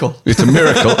miracle. It's a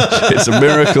miracle. It's a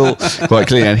miracle, quite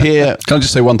clearly. And here, can I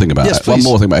just say one thing about that? One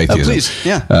more thing about atheism. Please,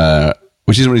 yeah.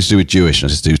 Which isn't really to do with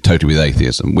Jewishness, it's to do totally with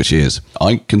atheism, which is,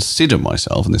 I consider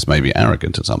myself, and this may be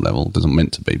arrogant at some level, it doesn't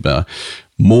meant to be, but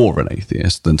more of an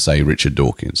atheist than, say, Richard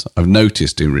Dawkins. I've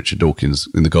noticed in Richard Dawkins,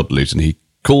 in The God Delusion, he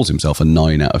calls himself a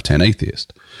 9 out of 10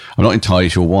 atheist. I'm not entirely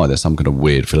sure why. There's some kind of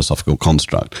weird philosophical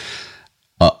construct.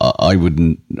 I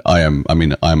am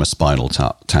a spinal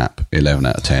tap 11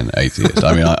 out of 10 atheist.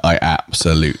 I mean, I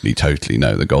absolutely, totally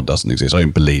know that God doesn't exist. I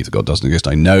don't believe that God doesn't exist.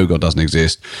 I know God doesn't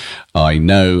exist. I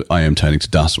know I am turning to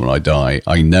dust when I die.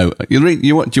 I know. Do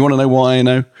you want to know why I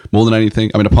know more than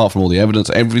anything? I mean, apart from all the evidence,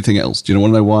 everything else. Do you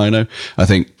want to know why I know? I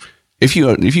think if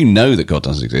you know that God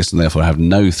doesn't exist and therefore have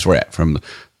no threat from,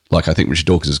 like I think Richard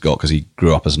Dawkins has got, because he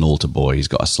grew up as an altar boy, he's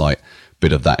got a slight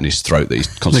bit of that in his throat that he's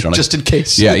constantly trying just in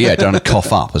case. trying to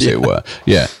cough up, as it were.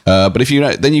 But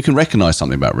if then you can recognise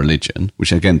something about religion,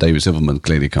 which again David Silverman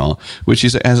clearly can't, which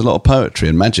is it has a lot of poetry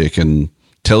and magic and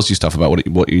tells you stuff about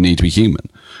what you need to be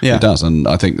human. It does, and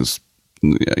I think it's,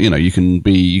 you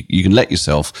can let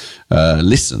yourself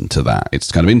listen to that.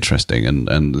 It's kind of interesting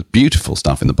and beautiful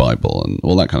stuff in the Bible and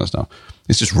all that kind of stuff.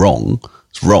 It's just wrong.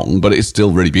 It's wrong, but it's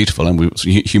still really beautiful, and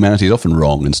humanity is often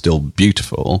wrong and still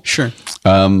beautiful. Sure.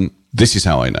 This is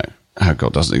how I know how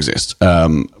God doesn't exist,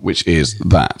 which is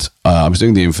that I was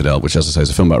doing The Infidel, which, as I say, is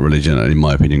a film about religion, and in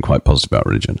my opinion, quite positive about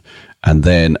religion. And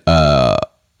then Omid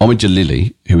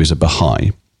Jalili, who is a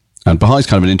Baha'i, and Baha'i is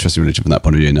kind of an interesting religion from that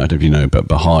point of view. I don't know if you know, but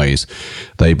Baha'is,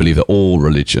 they believe that all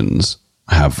religions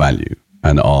have value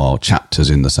and are chapters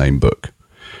in the same book.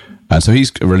 And so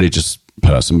he's a religious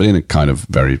person, but in a kind of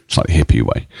very slightly hippie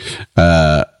way.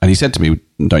 And he said to me,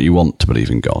 "Don't you want to believe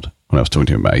in God?" When I was talking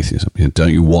to him about atheism, he said,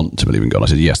 "Don't you want to believe in God?" I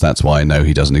said, "Yes, that's why I know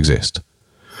he doesn't exist."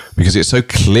 Because it's so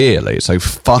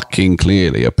fucking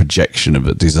clearly a projection of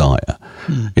a desire.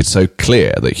 It's so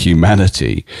clear that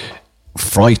humanity,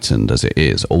 frightened as it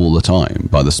is all the time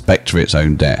by the spectre of its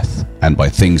own death and by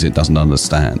things it doesn't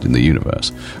understand in the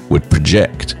universe, would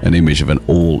project an image of an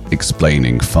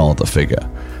all-explaining father figure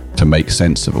to make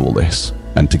sense of all this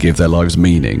and to give their lives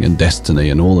meaning and destiny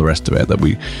and all the rest of it, that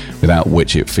without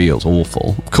which it feels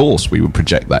awful. Of course we would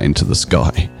project that into the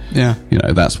sky. Yeah.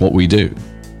 That's what we do.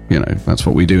 That's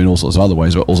what we do in all sorts of other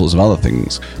ways, but all sorts of other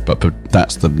things. But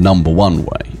that's the number one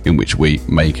way in which we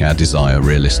make our desire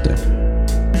realistic.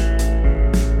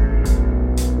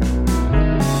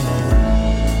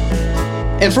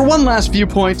 And for one last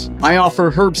viewpoint, I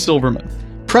offer Herb Silverman,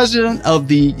 president of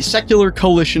the Secular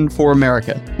Coalition for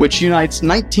America, which unites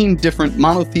 19 different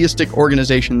monotheistic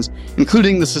organizations,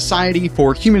 including the Society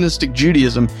for Humanistic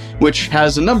Judaism, which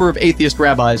has a number of atheist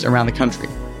rabbis around the country.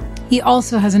 He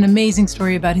also has an amazing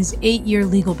story about his 8-year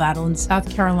legal battle in South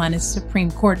Carolina's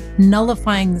Supreme Court,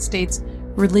 nullifying the state's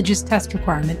religious test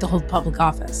requirement to hold public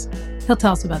office. He'll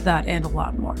tell us about that and a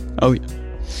lot more. Oh, yeah.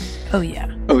 Oh,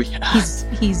 yeah. Oh, yeah.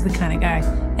 He's the kind of guy,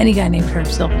 any guy named Herb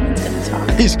Silverman's going to talk.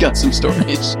 He's got some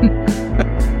stories.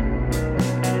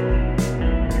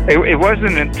 It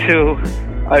wasn't until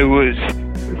I was,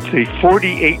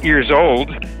 48 years old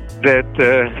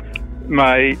that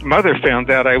my mother found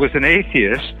out I was an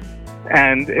atheist,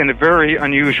 and in a very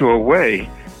unusual way.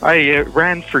 I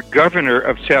ran for governor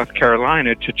of South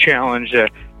Carolina to challenge the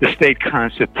state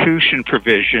constitution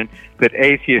provision that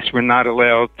atheists were not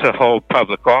allowed to hold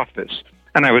public office.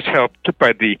 And I was helped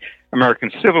by the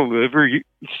American Civil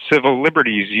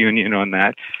Liberties Union on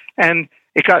that. And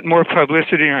it got more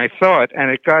publicity than I thought, and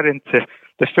it got into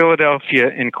the Philadelphia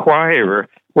Inquirer,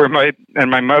 where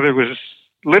my mother was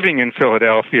living in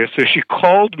Philadelphia, so she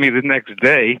called me the next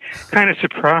day, kind of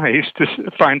surprised to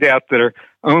find out that her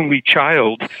only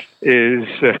child is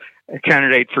a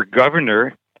candidate for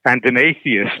governor and an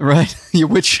atheist. Right. So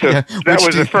that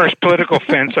was the first political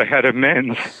fence I had to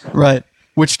mend. Right.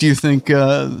 Which do you think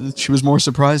she was more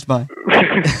surprised by?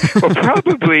 Well,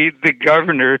 probably the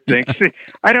governor thinks.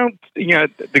 I don't,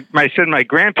 I said my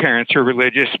grandparents are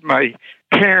religious. My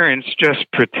parents just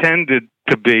pretended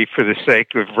to be for the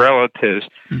sake of relatives.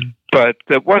 Mm. But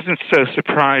that wasn't so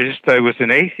surprised I was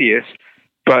an atheist,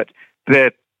 but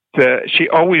that she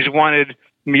always wanted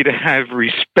me to have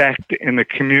respect in the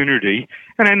community,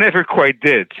 and I never quite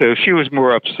did. So she was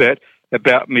more upset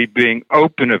about me being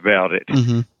open about it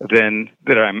than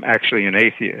that I'm actually an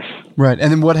atheist. Right.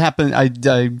 And then what happened?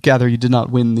 I gather you did not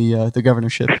win the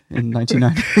governorship in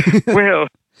 1990. Well,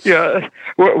 yeah.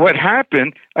 What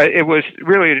happened, it was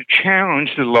really to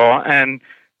challenge the law, and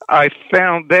I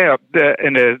found out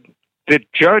that the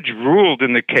judge ruled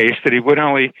in the case that he would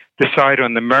only decide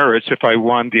on the merits if I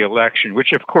won the election,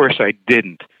 which of course I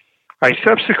didn't. I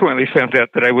subsequently found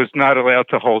out that I was not allowed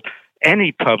to hold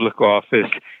any public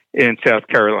office in South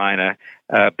Carolina,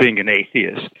 being an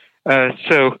atheist.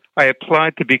 So I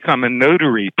applied to become a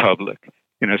notary public,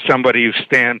 somebody who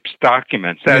stamps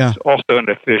documents. That's also an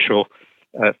official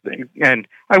thing. And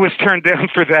I was turned down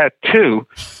for that too,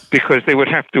 because they would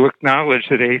have to acknowledge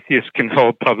that atheists can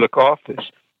hold public office.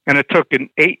 And it took an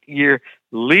 8-year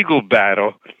legal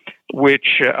battle,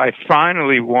 which I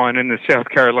finally won in the South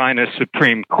Carolina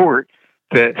Supreme Court,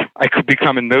 that I could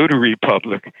become a notary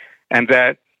public. And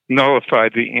that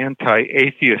nullified the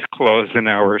anti-atheist clause in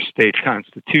our state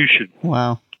constitution.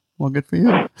 Wow. Well, good for you.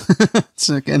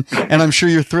 And I'm sure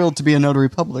you're thrilled to be a notary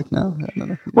public now.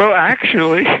 Well,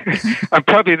 actually, I'm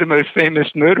probably the most famous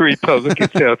notary public in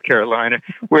South Carolina,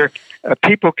 where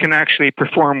people can actually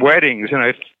perform weddings. And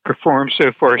I've performed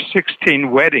so far 16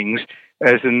 weddings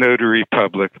as a notary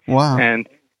public. Wow. And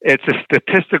it's a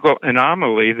statistical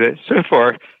anomaly that so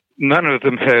far none of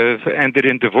them have ended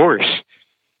in divorce.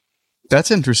 That's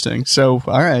interesting. So,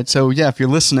 all right. So, yeah, if you're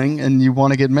listening and you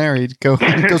want to get married, go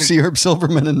see Herb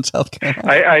Silverman in South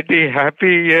Carolina. I'd be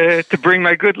happy to bring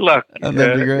my good luck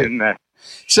that'd be great. in that.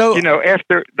 So,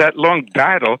 after that long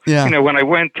battle, when I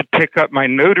went to pick up my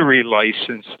notary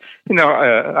license,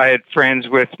 I had friends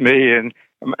with me, and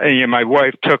my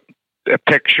wife took a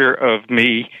picture of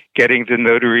me getting the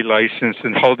notary license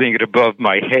and holding it above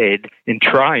my head in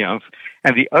triumph.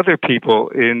 And the other people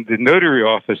in the notary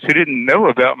office who didn't know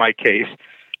about my case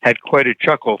had quite a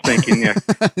chuckle, thinking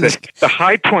that the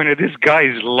high point of this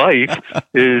guy's life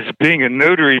is being a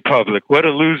notary public. What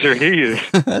a loser he is.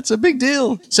 That's a big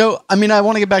deal. So, I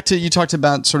want to get back to, you talked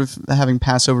about sort of having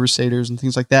Passover Seders and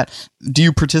things like that. Do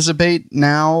you participate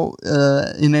now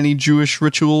in any Jewish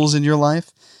rituals in your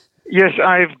life? Yes,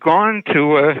 I've gone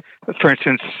to, for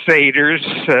instance,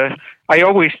 Seders. I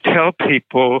always tell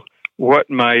people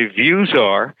what my views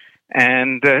are,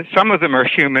 and some of them are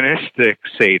humanistic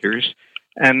Seders,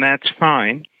 and that's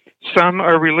fine. Some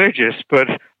are religious, but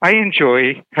I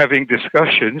enjoy having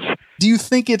discussions. Do you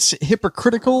think it's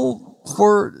hypocritical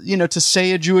for, to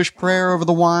say a Jewish prayer over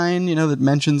the wine, that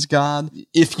mentions God,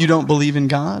 if you don't believe in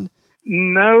God?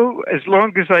 No, as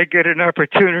long as I get an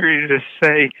opportunity to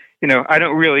say, I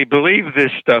don't really believe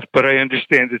this stuff, but I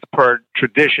understand it's part of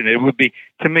tradition. It would be,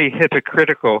 to me,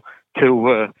 hypocritical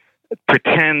to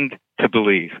pretend to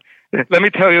believe. Let me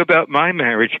tell you about my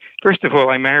marriage. First of all,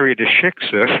 I married a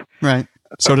shiksa. Right.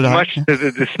 So did I. Much to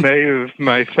the dismay of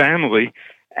my family.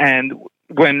 And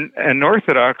when an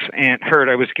Orthodox aunt heard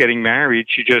I was getting married,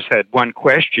 she just had one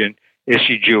question: is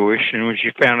she Jewish? And when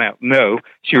she found out no,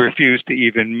 she refused to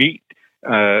even meet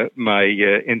my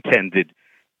intended.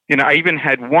 I even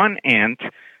had one aunt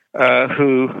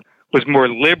who was more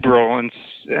liberal,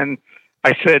 and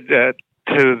I said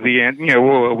to the aunt,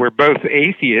 well, we're both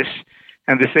atheists.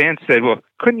 And this aunt said, well,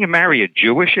 couldn't you marry a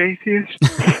Jewish atheist?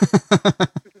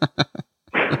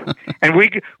 And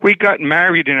we got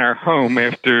married in our home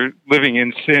after living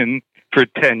in sin for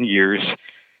 10 years.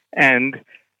 And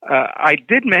I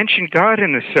did mention God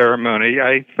in the ceremony.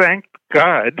 I thanked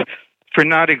God for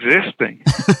not existing,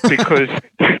 because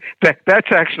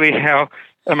that's actually how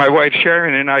my wife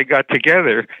Sharon and I got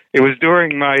together. It was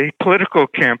during my political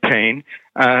campaign.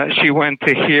 She went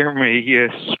to hear me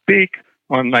speak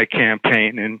on my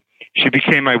campaign, and she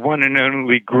became my one and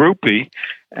only groupie,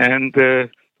 and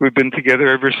we've been together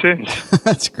ever since.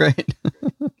 That's great.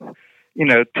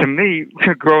 To me,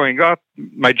 growing up,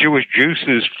 my Jewish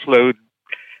juices flowed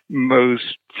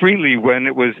most freely when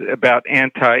it was about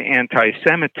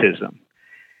anti-Semitism.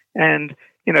 And,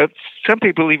 some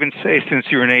people even say, since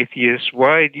you're an atheist,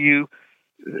 why do you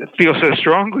feel so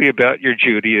strongly about your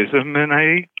Judaism? And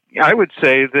I would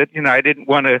say that, I didn't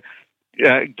want to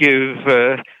give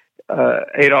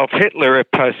Adolf Hitler a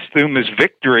posthumous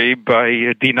victory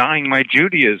by denying my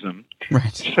Judaism.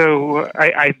 Right. So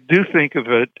I do think of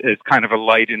it as kind of a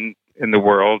light in the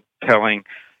world, telling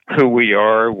who we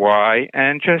are, why,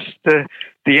 and just the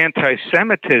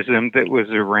anti-Semitism that was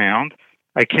around.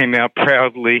 I came out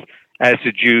proudly as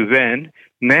a Jew then.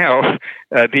 Now,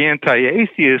 the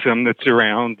anti-atheism that's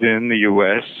around in the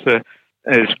U.S.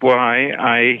 Is why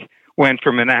I went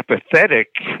from an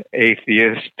apathetic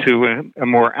atheist to a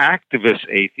more activist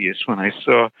atheist when I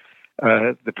saw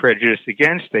the prejudice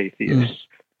against atheists.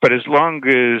 But as long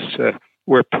as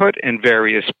we're put in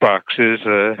various boxes,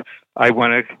 I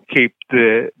want to keep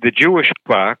the Jewish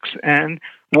box and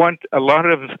want a lot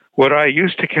of what I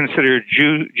used to consider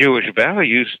Jewish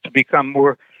values to become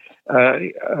more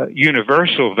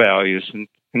universal values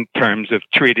in terms of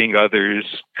treating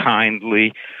others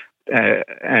kindly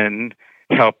and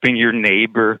helping your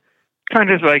neighbor,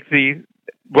 kind of like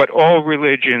what all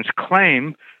religions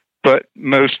claim, but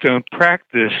most don't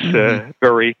practice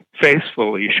very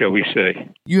faithfully, shall we say.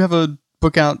 You have a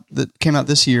book out that came out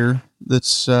this year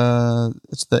that's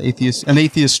it's an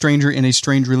atheist stranger in a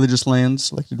strange religious land,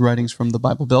 selected writings from the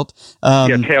Bible Belt.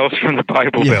 Tales from the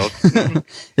Bible Belt.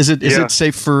 Is it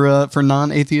safe for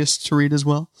non-atheists to read as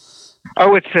well?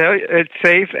 Oh, it's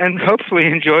safe and hopefully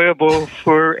enjoyable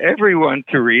for everyone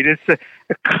to read. It's a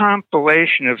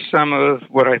compilation of some of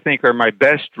what I think are my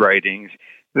best writings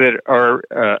that are,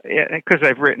 because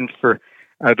I've written for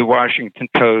the Washington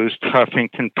Post,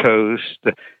 Huffington Post,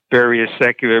 various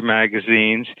secular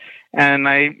magazines, and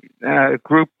I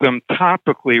group them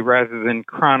topically rather than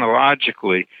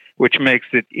chronologically, which makes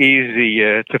it easy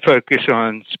to focus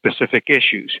on specific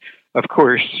issues. Of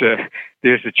course,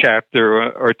 there's a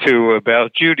chapter or two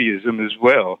about Judaism as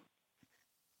well.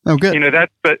 Oh, good.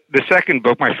 But the second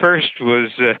book, my first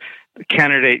was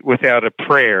Candidate Without a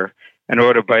Prayer, an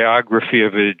autobiography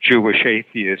of a Jewish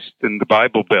atheist in the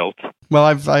Bible Belt. Well,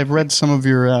 I've read some of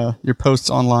your posts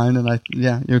online, and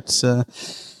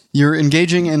you're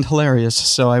engaging and hilarious.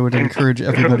 So I would encourage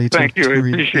everybody to read. Thank you, I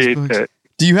appreciate that.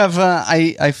 Do you have?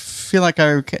 I feel like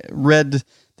I read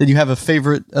that you have a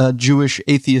favorite Jewish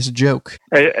atheist joke.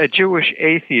 A Jewish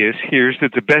atheist hears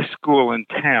that the best school in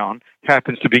town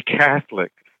happens to be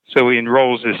Catholic, so he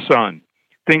enrolls his son.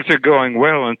 Things are going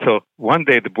well until one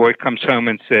day the boy comes home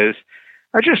and says,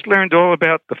 "I just learned all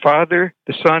about the Father,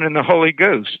 the Son, and the Holy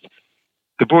Ghost."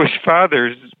 The boy's father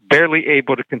is barely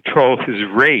able to control his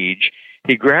rage.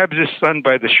 He grabs his son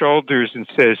by the shoulders and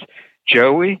says,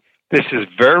 "Joey, this is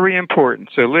very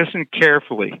important, so listen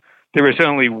carefully. There is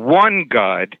only one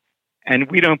God,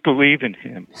 and we don't believe in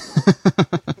him."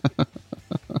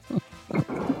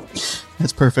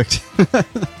 That's perfect.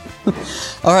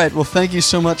 All right. Well, thank you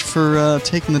so much for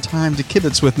taking the time to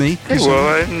kibitz with me. Hey,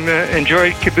 well, I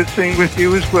enjoyed kibitzing with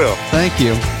you as well. Thank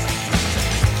you.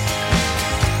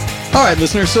 All right,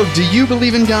 listeners. So do you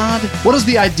believe in God? What does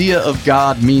the idea of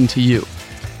God mean to you?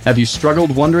 Have you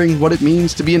struggled wondering what it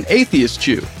means to be an atheist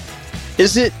Jew?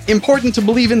 Is it important to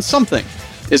believe in something?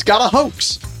 Is God a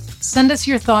hoax? Send us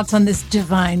your thoughts on this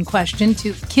divine question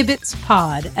to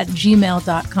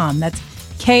kibitzpod@gmail.com. That's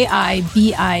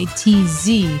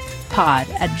KIBITZ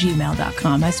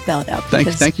pod@gmail.com. I spell it out.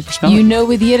 Thank you for spelling. You know,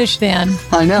 with Yiddish fan,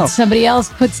 I know. Somebody else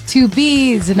puts two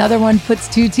B's, another one puts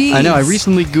two T's. I know. I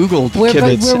recently Googled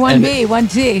kibitz. We're one B, one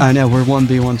T. I know. We're one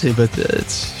B, one T, but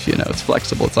it's it's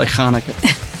flexible. It's like Hanukkah.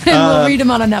 We'll read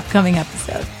them on an upcoming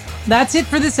episode. That's it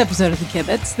for this episode of The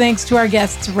Kibitz. Thanks to our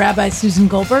guests, Rabbi Susan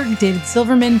Goldberg, David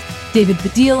Silverman, David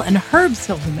Baddiel, and Herb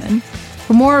Silverman.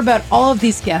 For more about all of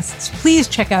these guests, please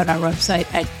check out our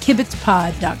website at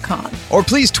kibitzpod.com. Or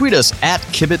please tweet us at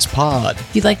kibitzpod.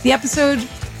 If you like the episode,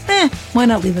 why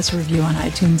not leave us a review on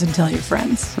iTunes and tell your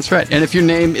friends? That's right. And if your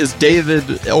name is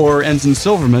David or ends in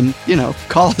Silverman,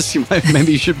 call us.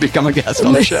 Maybe you should become a guest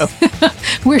on the show.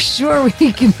 We're sure we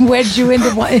can wedge you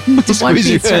into one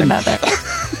piece or another.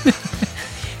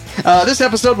 This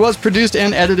episode was produced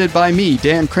and edited by me,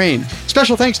 Dan Crane.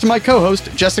 Special thanks to my co-host,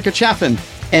 Jessica Chaffin,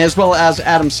 as well as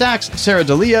Adam Sachs, Sarah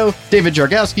DeLeo, David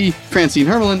Jargowski, Francine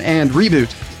Hermelin, and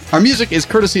Reboot. Our music is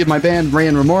courtesy of my band, Ray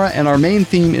and Remora, and our main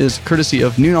theme is courtesy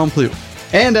of Nu Non Plus.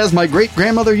 And as my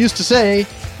great-grandmother used to say,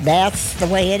 that's the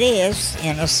way it is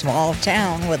in a small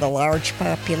town with a large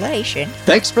population.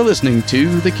 Thanks for listening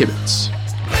to The Kibitz.